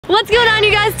What's going on,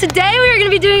 you guys? Today we are going to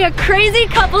be doing a crazy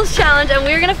couples challenge and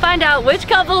we're going to find out which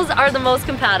couples are the most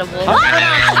compatible. Oh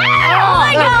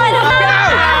my god!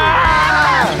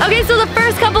 Okay, so the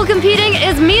first couple competing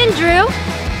is me and Drew.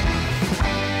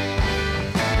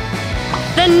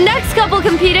 The next couple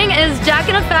competing is Jack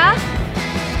and Affaf.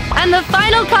 And the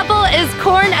final couple is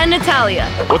Corn and Natalia.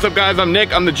 What's up, guys? I'm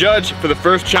Nick. I'm the judge for the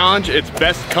first challenge. It's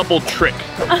best couple trick.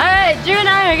 All right, Drew and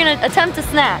I are gonna attempt to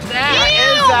snap. What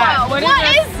is that? What is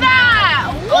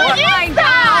that? What is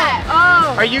that?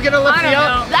 Oh. Are you gonna look me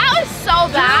up? That was so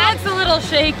bad. It's a little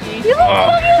shaky. You look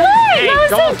fucking right. Hey, that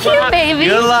was so cute, baby.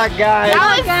 Good luck, guys.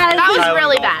 That was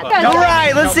really bad. All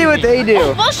right, let's see what they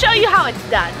do. We'll show you how it's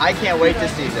done. I can't wait to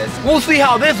see this. We'll see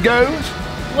how this goes.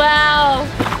 Wow.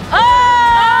 Oh!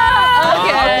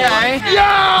 Okay.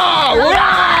 Yeah!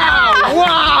 Wow!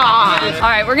 Wow! All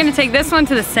right, we're gonna take this one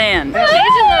to the sand. Changing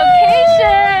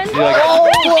location. Oh,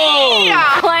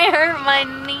 I hurt my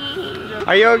knee.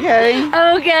 are you okay?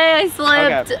 Okay, I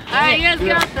slipped. Okay. All right, you guys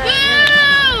got this.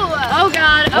 Oh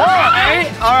God. Okay.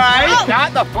 All right.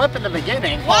 Not the flip in the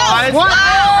beginning. What?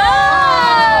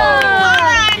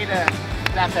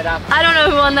 Wrap it up. I don't know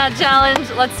who won that challenge.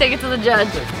 Let's take it to the judge.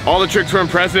 All the tricks were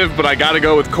impressive, but I gotta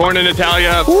go with Corn and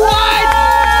Natalia. What?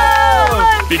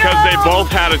 Because they both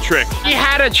had a trick. He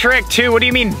had a trick too. What do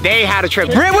you mean they had a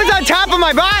trick? Britt was on top of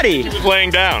my body. Just laying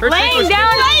down. Laying down.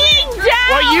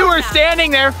 Well, you were standing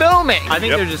there filming. I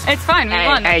think Yep. they're just. It's fine, we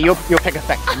won. Hey, you'll pick a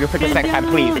second. You'll pick a second time,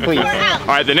 please, please. All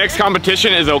right, the next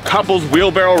competition is a couples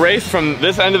wheelbarrow race from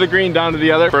this end of the green down to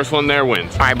the other. First one there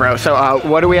wins. All right, bro. So,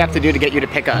 what do we have to do to get you to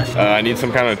pick us? I need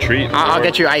some kind of treat. I'll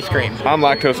get you ice cream. I'm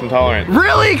lactose intolerant.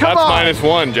 Really? Come That's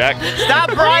on. -1, Jack. Stop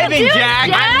bribing,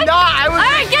 Jack. I'm not. I was. All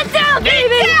right, get down,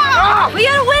 baby. We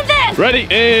gotta win this. Ready?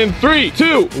 In 3,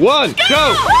 2, 1,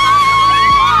 go!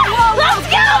 Let's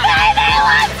go, baby.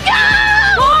 Let's go.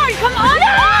 Corn, come on.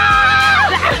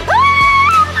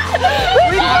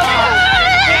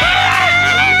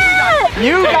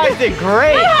 You guys did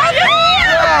great.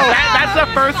 That's the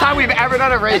first time we've ever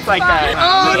done a race like that.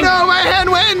 Oh no, my hand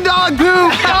went in dog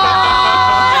poop.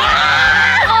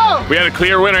 We had a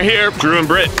clear winner here, Drew and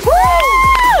Britt.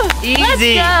 Easy. Let's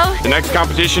go. The next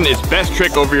competition is best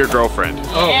trick over your girlfriend.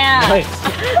 Yeah.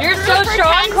 You're so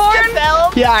strong, Corn.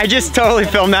 Yeah, I just totally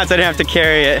filmed that so I didn't have to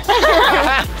carry it.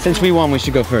 Since we won, we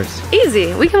should go first.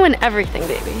 Easy. We can win everything,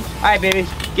 baby. All right, baby.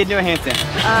 Get into a handstand.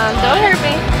 Don't hurt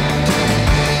me.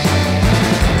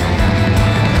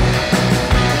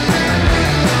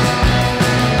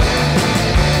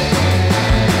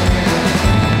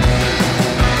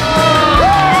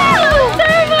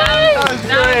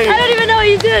 I don't even know what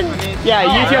you did. Yeah,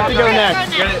 you two have to go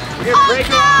next. We're gonna break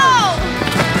it.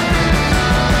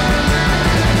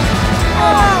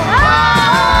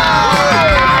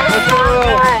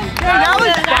 That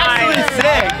was actually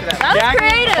sick. That was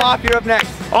creative. Pop, you're up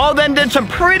next. All then did some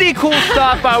pretty cool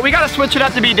stuff. We gotta switch it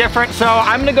up to be different. So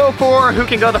I'm gonna go for who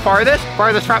can go the farthest.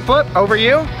 Farthest front flip over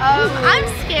you. I'm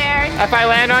scared. If I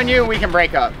land on you, we can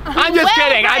break up. I'm just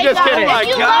kidding. I'm just kidding. If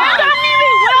you land on me,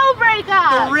 we will break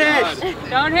up. Rich.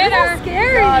 Don't hit her.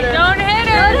 Scary. Don't hit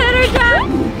her. Don't hit her, Jack.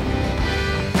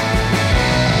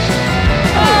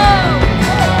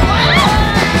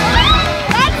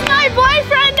 That's my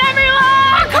boyfriend,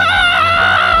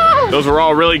 everyone! Those were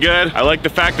all really good. I like the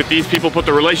fact that these people put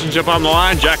the relationship on the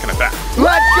line, Jack and Affaf.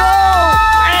 Let's go.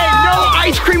 Hey, no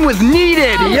ice cream was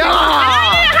needed. I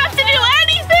Yeah. didn't have to do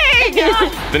anything!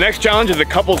 The next challenge is a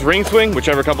couple's ring swing.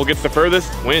 Whichever couple gets the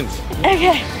furthest wins.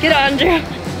 Okay, get on, Drew.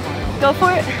 Go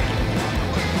for it.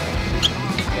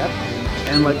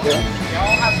 And let's go.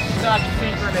 Y'all have such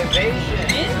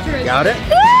synchronization. Interesting. Got it?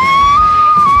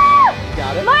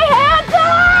 Got it. My hands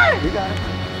are! You got it.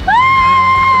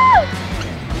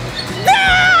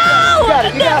 No! You got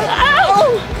it. You got it.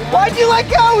 Ow! Why'd you let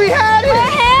go? We had My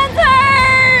it. hands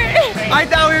hurt! I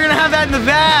thought we were gonna have that in the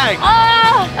bag.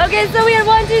 Oh! Okay, so we had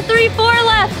 1, 2, 3, 4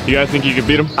 left. You guys think you can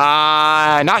beat him?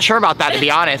 Not sure about that, to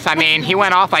be honest. I mean, he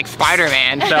went off like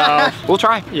Spider-Man, so we'll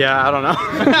try. Yeah, I don't know.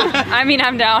 I mean,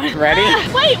 I'm down. Ready?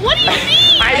 Wait, what do you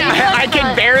mean? I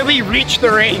can barely reach the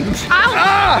rings.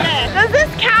 Does this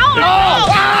count?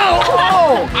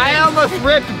 Oh! I almost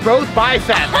ripped both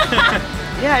biceps.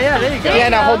 Yeah, there you go. Yeah,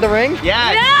 now hold the ring.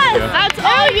 Yeah. Yes! That's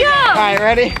all you Go! All right,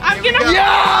 ready? I'm gonna.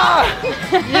 Yeah!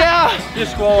 Yeah!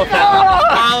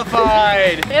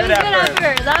 Disqualified. It was good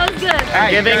effort. That was good. All right,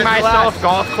 Giving you guys myself relax.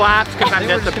 golf claps because I'm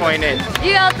disappointed.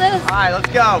 You got this. All right, let's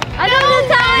go. I know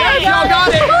Natalia. Y'all got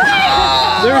it.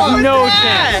 There's no yes.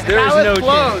 chance. There's no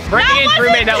chance. Brittany and Drew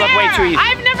made that look way too easy.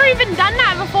 I've never even done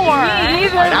that before.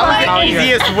 That was the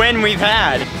easiest win we've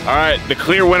had. All right, the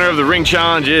clear winner of the ring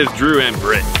challenge is Drew and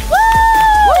Britt.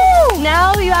 Woo!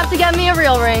 Now you have to get me a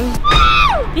real ring.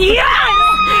 Yes!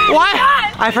 What?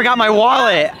 I forgot my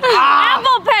wallet.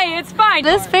 Apple Pay, it's fine.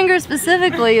 This finger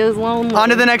specifically is lonely. On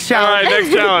to the next All challenge. right,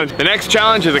 next challenge. The next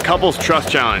challenge is a couples trust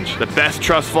challenge. The best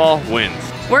trust fall wins.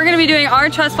 We're gonna be doing our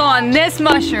trust fall on this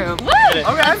mushroom. Woo!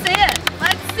 Let's see it.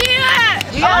 Let's see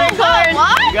it. You got it, Corn.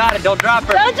 What? You got it, don't drop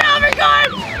her. Don't drop her,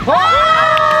 Corn.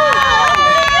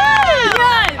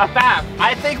 Affaf,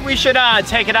 I think we should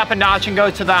take it up a notch and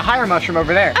go to the higher mushroom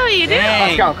over there. Oh, you do?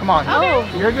 Let's go, come on. Oh.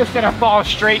 You're just gonna fall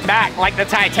straight back like the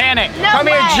Titanic. No Come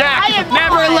way. here, Jack. I am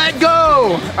Never not. let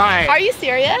go. All right. Are you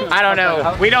serious? I don't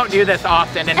know. We don't do this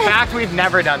often. In fact, we've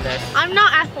never done this. I'm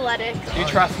not athletic. Do you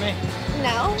trust me?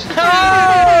 No.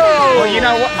 Oh! Well, you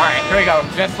know what? All right, here we go.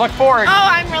 Just look forward. Oh,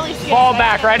 I'm really scared. Fall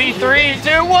back. Ready? 3,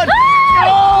 2, 1.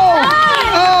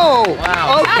 Oh!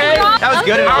 Wow. Okay. That was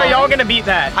good. How are y'all gonna beat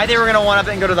that? I think we're gonna one up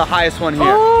it and go to the highest one here.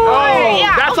 Oh,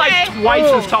 yeah, that's okay. like twice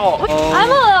as tall. I'm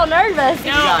a little nervous.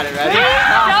 You got it, ready?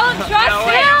 Don't trust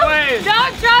him. wait.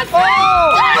 Don't trust him.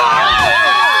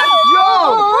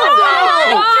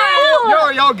 Yo,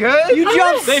 are y'all good? You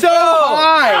jumped so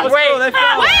high. Wait,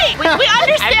 Wait, we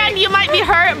understand you might be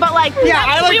hurt, but like, we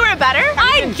were better.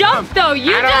 I jumped though.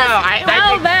 You I don't just know. I fell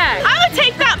think- back. I would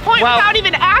take that point Well, without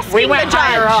even asking we the went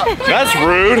higher judge. up. That's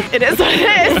rude. It is what it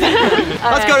is.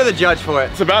 Let's go to the judge for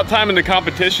it. It's about time in the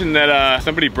competition that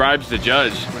somebody bribes the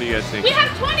judge. What do you guys think? We have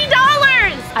 $20.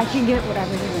 I can get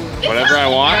whatever you want. Whatever I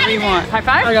want? Whatever you want. High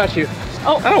five? I got you.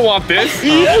 I don't want this. All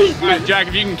right, Jack,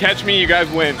 if you can catch me, you guys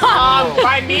win.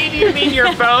 By me, do you mean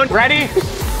your phone? Ready?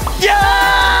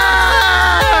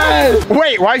 Yes!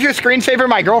 Wait, why is your screensaver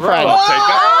my girlfriend? I'll take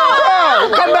that.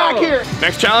 Bro, come back here.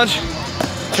 Next challenge,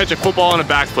 catch a football in a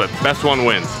backflip. Best one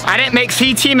wins. I didn't make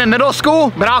C team in middle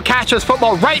school, but I'll catch this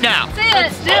football right now. See it.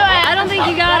 Let's do it. I don't think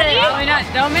you got it. Probably not.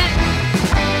 Don't miss.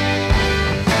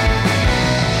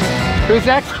 Who's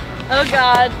next? Oh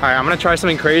God. All right, I'm gonna try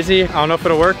something crazy. I don't know if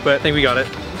it'll work, but I think we got it.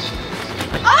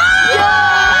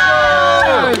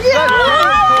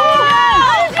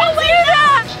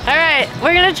 All right,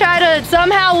 we're gonna try to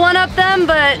somehow one-up them,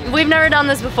 but we've never done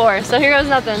this before, so here goes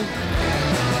nothing.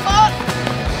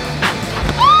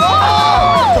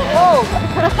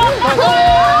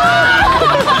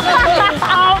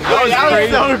 That was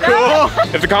so cool.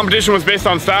 If the competition was based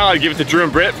on style, I'd give it to Drew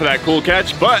and Britt for that cool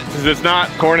catch, but since it's not,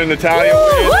 Corn and Natalia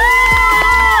win.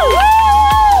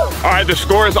 All right, the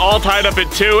score is all tied up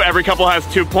at 2. Every couple has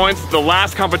 2 points. The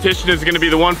last competition is gonna be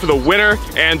the one for the winner,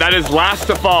 and that is last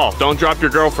to fall. Don't drop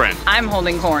your girlfriend. I'm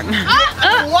holding corn.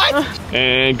 What?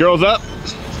 And girls up,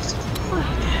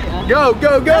 Go,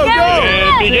 go, go, go.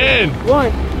 and begin.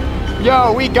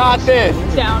 Yo, we got this.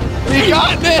 Down. We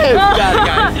got this.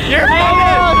 You're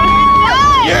pushing.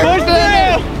 You're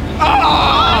pushing.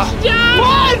 Oh.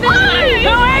 What? Who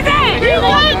is it? You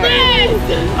got this.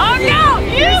 Oh no!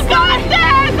 You got this.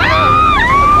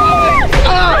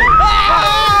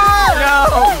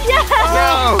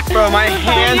 No, bro, my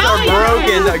hands are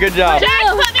broken. Good job. Jack,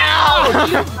 put me out.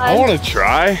 I wanna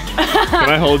try. Can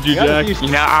I hold you, Jack? You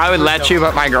know, I would let you,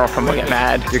 but my girlfriend will get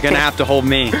mad. You're gonna have to hold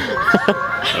me.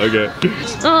 Okay.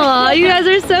 Oh, you guys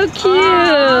are so cute.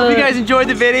 You guys enjoyed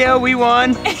the video? We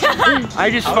won. I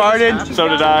just farted. So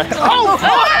did I. Oh!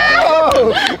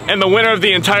 And the winner of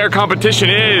the entire competition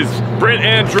is Britt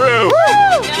and Drew.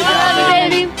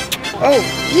 Baby. Oh,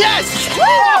 yes!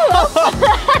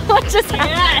 What just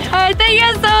happened? All right, thank you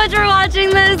guys so much for watching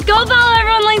this. Go follow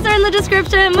everyone. Links are in the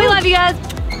description. We love you guys.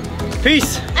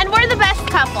 Peace. And we're the best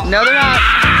couple. No, they're not.